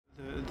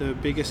the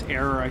biggest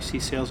error I see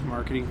sales and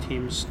marketing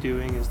teams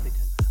doing is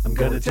I'm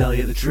gonna tell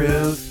you the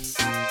truth.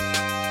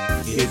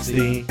 It's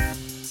the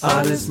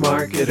honest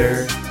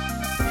marketer.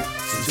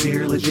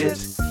 Sincere,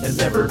 legit, and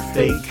never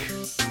fake.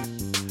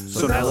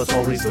 So now let's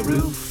all raise the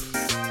roof.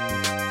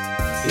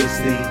 It's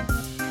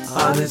the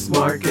honest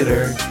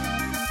marketer.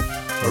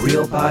 A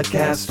real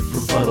podcast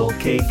from Funnel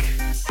Cake.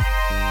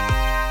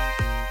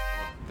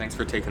 Thanks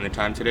for taking the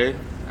time today.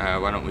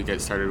 Why don't we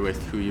get started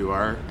with who you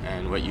are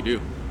and what you do?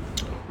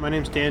 My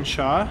name's Dan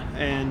Shaw,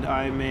 and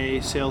I'm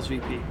a sales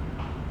VP.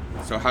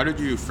 So how did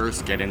you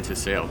first get into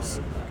sales?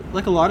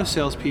 Like a lot of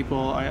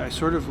salespeople, I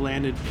sort of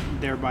landed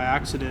there by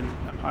accident.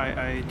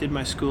 I did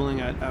my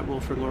schooling at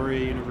Wilfrid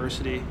Laurier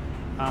University,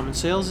 and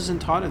sales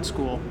isn't taught in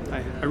school.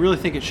 I really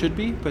think it should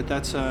be, but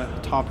that's a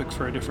topic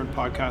for a different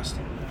podcast.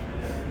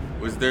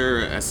 Was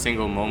there a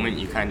single moment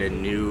you kind of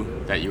knew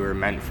that you were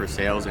meant for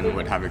sales and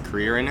would have a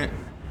career in it?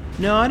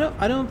 No,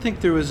 I don't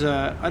think there was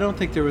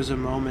a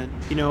moment.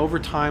 You know, over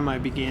time I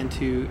began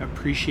to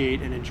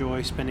appreciate and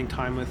enjoy spending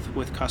time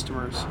with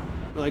customers.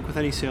 Like with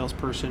any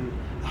salesperson,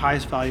 the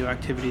highest value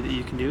activity that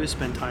you can do is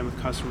spend time with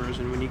customers.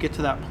 And when you get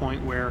to that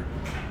point where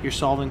you're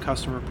solving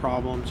customer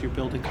problems, you're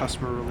building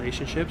customer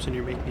relationships, and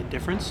you're making a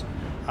difference,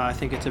 I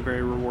think it's a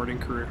very rewarding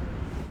career.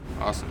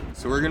 Awesome.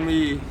 So we're going to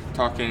be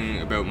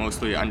talking about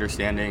mostly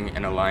understanding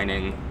and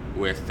aligning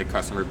with the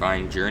customer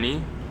buying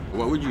journey.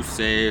 What would you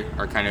say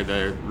are kind of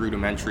the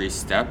rudimentary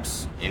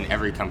steps in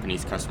every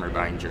company's customer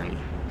buying journey?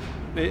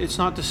 It's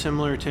not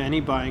dissimilar to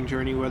any buying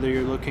journey, whether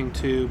you're looking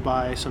to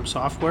buy some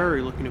software or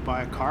you're looking to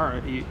buy a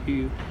car.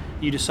 You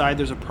decide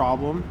there's a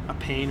problem, a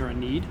pain, or a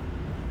need.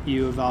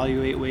 You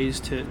evaluate ways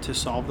to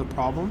solve the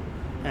problem,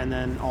 and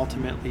then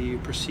ultimately you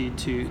proceed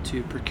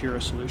to procure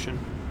a solution.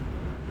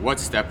 What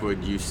step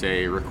would you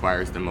say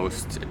requires the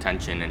most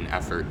attention and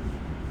effort?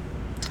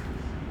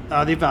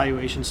 The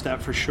evaluation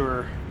step, for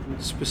sure.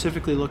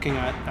 Specifically looking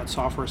at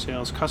software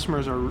sales,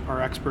 customers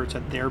are experts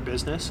at their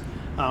business.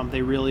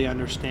 They really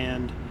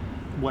understand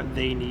what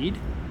they need.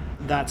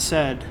 That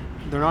said,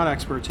 they're not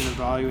experts in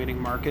evaluating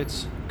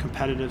markets,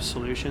 competitive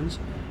solutions.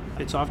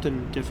 It's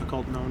often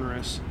difficult and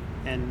onerous,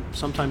 and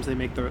sometimes they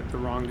make the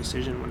wrong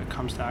decision when it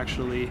comes to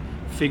actually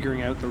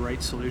figuring out the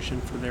right solution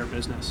for their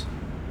business.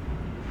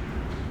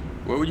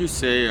 What would you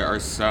say are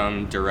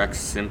some direct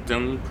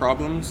symptom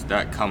problems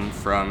that come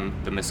from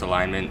the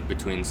misalignment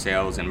between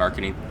sales and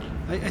marketing?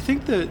 I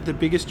think the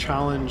biggest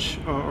challenge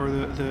or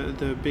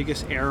the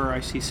biggest error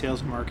I see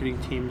sales and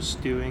marketing teams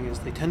doing is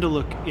they tend to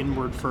look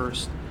inward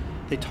first.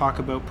 They talk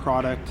about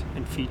product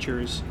and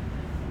features,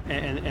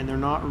 and they're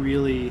not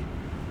really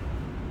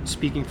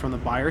speaking from the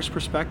buyer's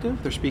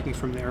perspective, they're speaking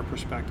from their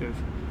perspective.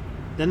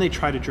 Then they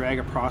try to drag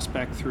a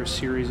prospect through a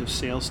series of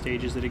sales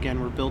stages that,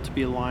 again, were built to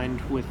be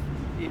aligned with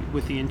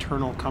the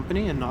internal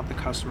company and not the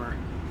customer.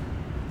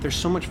 There's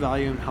so much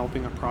value in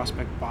helping a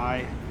prospect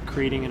buy,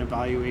 creating an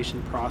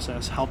evaluation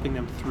process, helping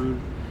them through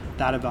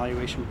that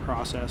evaluation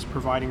process,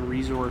 providing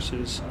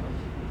resources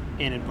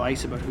and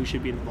advice about who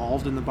should be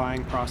involved in the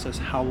buying process,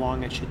 how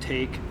long it should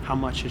take, how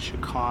much it should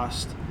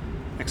cost,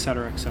 et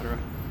cetera, et cetera.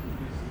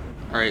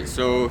 All right,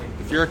 so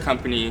if you're a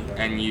company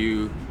and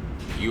you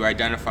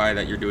identify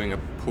that you're doing a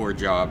poor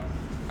job,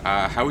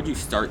 how would you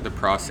start the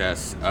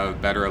process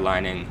of better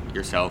aligning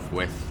yourself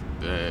with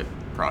the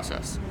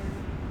process?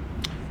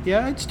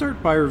 Yeah, I'd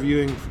start by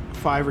reviewing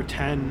 5 or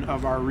 10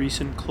 of our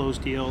recent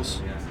closed deals,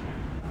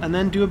 and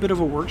then do a bit of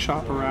a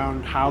workshop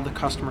around how the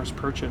customers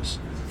purchase.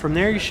 From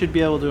there, you should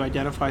be able to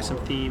identify some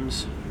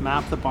themes,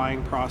 map the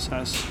buying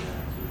process,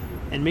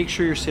 and make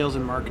sure your sales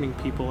and marketing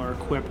people are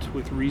equipped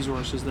with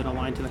resources that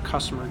align to the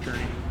customer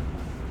journey.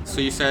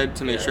 So you said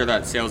to make sure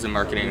that sales and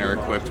marketing are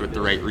equipped with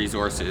the right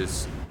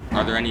resources.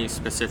 Are there any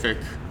specific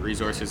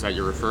resources that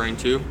you're referring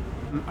to?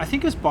 I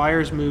think as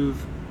buyers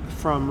move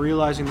from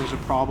realizing there's a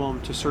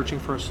problem to searching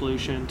for a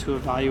solution to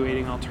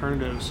evaluating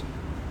alternatives,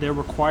 they'll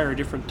require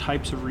different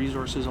types of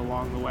resources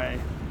along the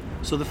way.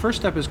 So the first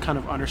step is kind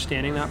of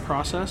understanding that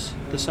process.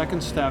 The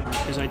second step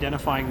is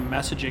identifying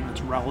messaging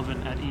that's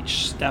relevant at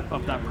each step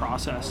of that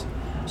process.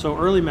 So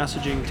early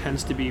messaging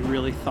tends to be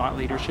really thought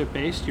leadership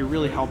based. You're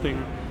really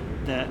helping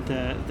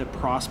the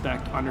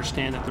prospect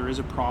understand that there is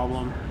a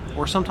problem,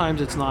 or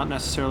sometimes it's not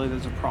necessarily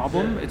there's a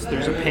problem,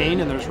 there's a pain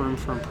and there's room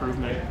for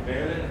improvement.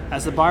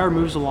 As the buyer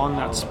moves along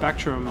that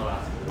spectrum,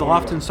 they'll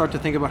often start to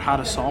think about how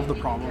to solve the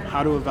problem,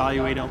 how to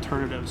evaluate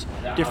alternatives,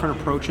 different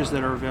approaches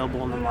that are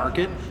available in the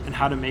market, and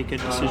how to make a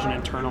decision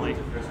internally.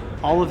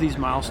 All of these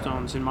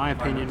milestones, in my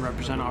opinion,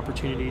 represent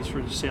opportunities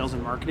for sales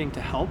and marketing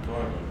to help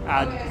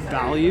add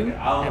value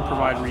and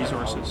provide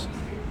resources.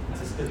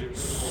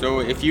 So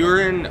if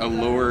you're in a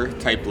lower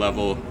type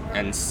level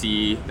and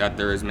see that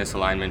there is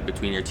misalignment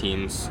between your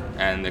teams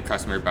and the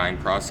customer buying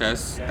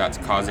process that's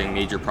causing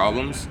major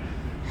problems,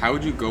 how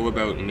would you go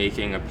about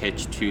making a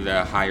pitch to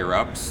the higher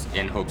ups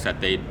in hopes that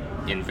they'd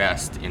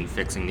invest in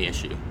fixing the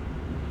issue?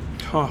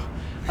 Oh,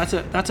 that's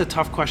a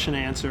tough question to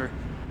answer.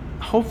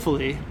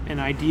 Hopefully and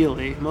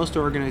ideally, most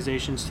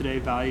organizations today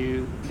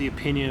value the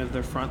opinion of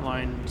their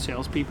frontline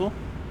salespeople.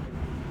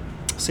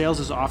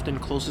 Sales is often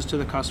closest to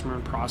the customer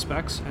and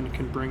prospects and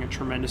can bring a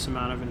tremendous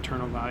amount of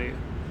internal value.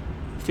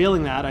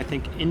 Failing that, I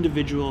think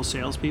individual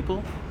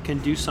salespeople can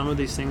do some of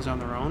these things on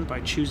their own by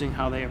choosing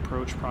how they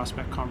approach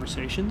prospect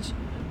conversations,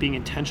 being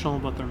intentional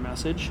about their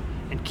message,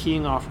 and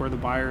keying off where the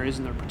buyer is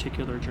in their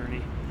particular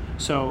journey.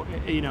 So,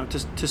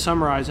 to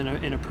summarize,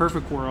 in a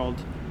perfect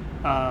world,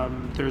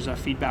 there's a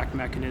feedback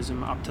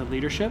mechanism up to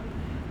leadership.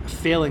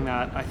 Failing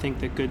that, I think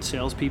that good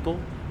salespeople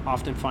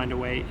often find a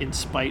way in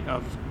spite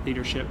of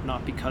leadership,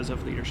 not because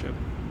of leadership.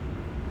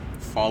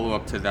 Follow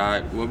up to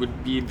that, what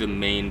would be the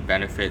main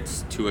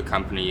benefits to a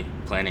company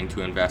planning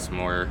to invest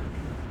more?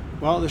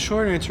 Well, the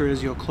short answer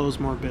is you'll close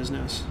more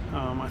business.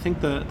 I think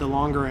the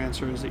longer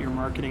answer is that your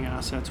marketing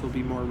assets will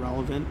be more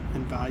relevant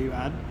and value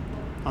add.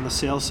 On the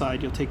sales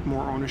side, you'll take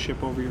more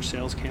ownership over your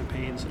sales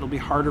campaigns. It'll be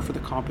harder for the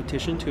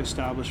competition to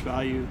establish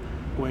value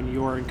when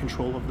you're in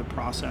control of the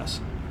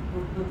process.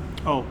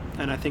 Oh,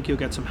 and I think you'll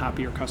get some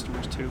happier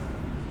customers too.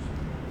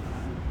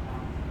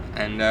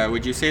 And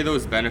would you say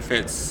those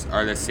benefits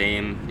are the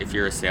same if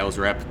you're a sales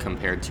rep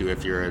compared to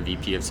if you're a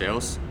VP of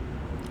sales?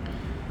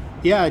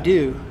 Yeah, I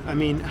do. I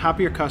mean,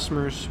 happier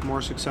customers,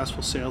 more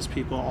successful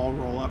salespeople all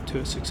roll up to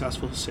a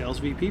successful sales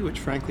VP, which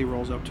frankly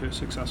rolls up to a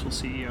successful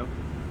CEO.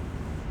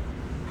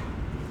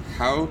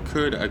 How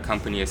could a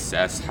company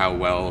assess how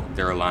well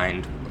they're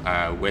aligned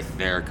with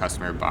their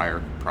customer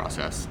buyer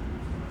process?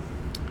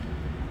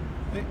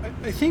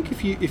 I think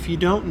if you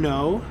don't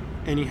know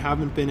and you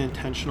haven't been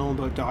intentional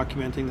about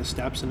documenting the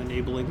steps and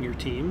enabling your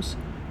teams,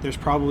 there's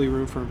probably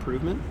room for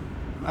improvement.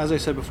 As I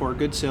said before,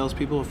 good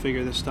salespeople will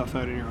figure this stuff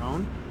out on your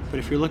own. But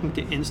if you're looking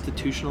to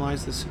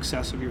institutionalize the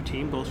success of your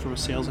team, both from a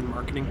sales and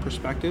marketing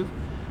perspective,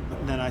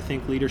 then I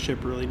think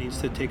leadership really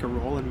needs to take a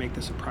role and make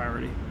this a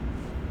priority.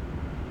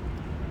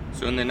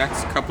 So in the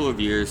next couple of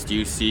years, do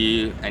you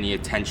see any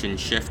attention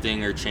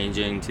shifting or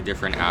changing to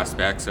different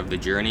aspects of the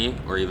journey,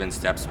 or even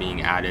steps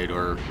being added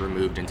or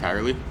removed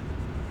entirely?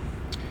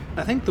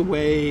 I think the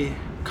way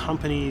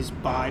companies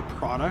buy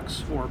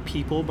products or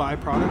people buy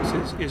products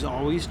is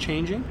always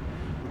changing,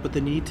 but the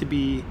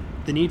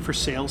need for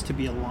sales to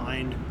be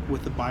aligned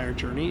with the buyer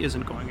journey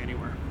isn't going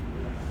anywhere.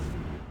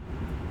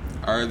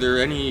 Are there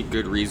any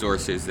good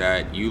resources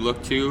that you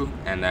look to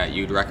and that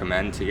you'd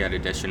recommend to get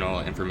additional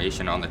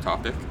information on the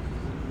topic?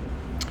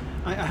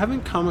 I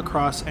haven't come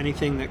across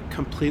anything that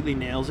completely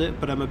nails it,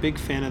 but I'm a big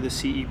fan of the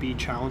CEB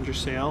Challenger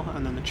Sale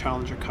and then the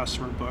Challenger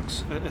Customer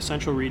books,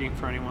 essential reading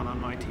for anyone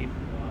on my team.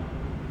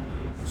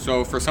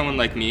 So for someone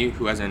like me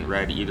who hasn't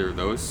read either of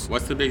those,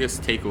 what's the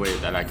biggest takeaway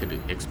that I could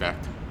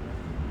expect?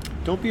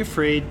 Don't be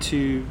afraid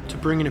to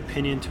bring an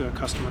opinion to a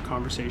customer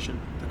conversation.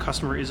 The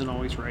customer isn't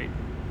always right.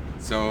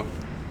 So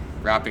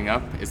wrapping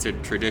up, it's a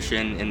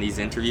tradition in these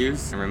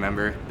interviews, and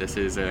remember, this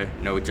is a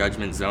no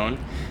judgment zone.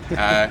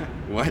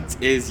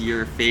 What is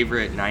your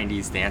favorite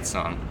 90s dance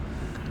song?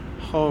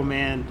 Oh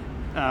man.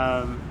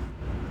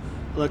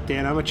 Look,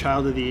 Dan, I'm a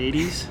child of the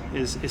 80s.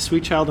 Is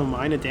Sweet Child O'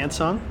 Mine a dance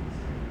song?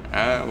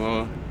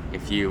 Well,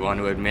 if you want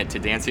to admit to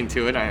dancing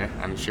to it,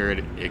 I'm sure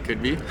it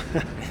could be.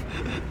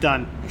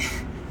 Done.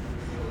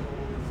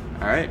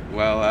 All right,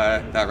 well,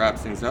 that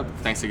wraps things up.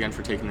 Thanks again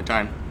for taking the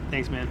time.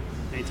 Thanks, man.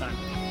 Anytime.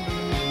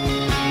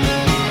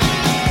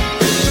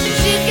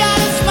 She's got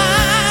a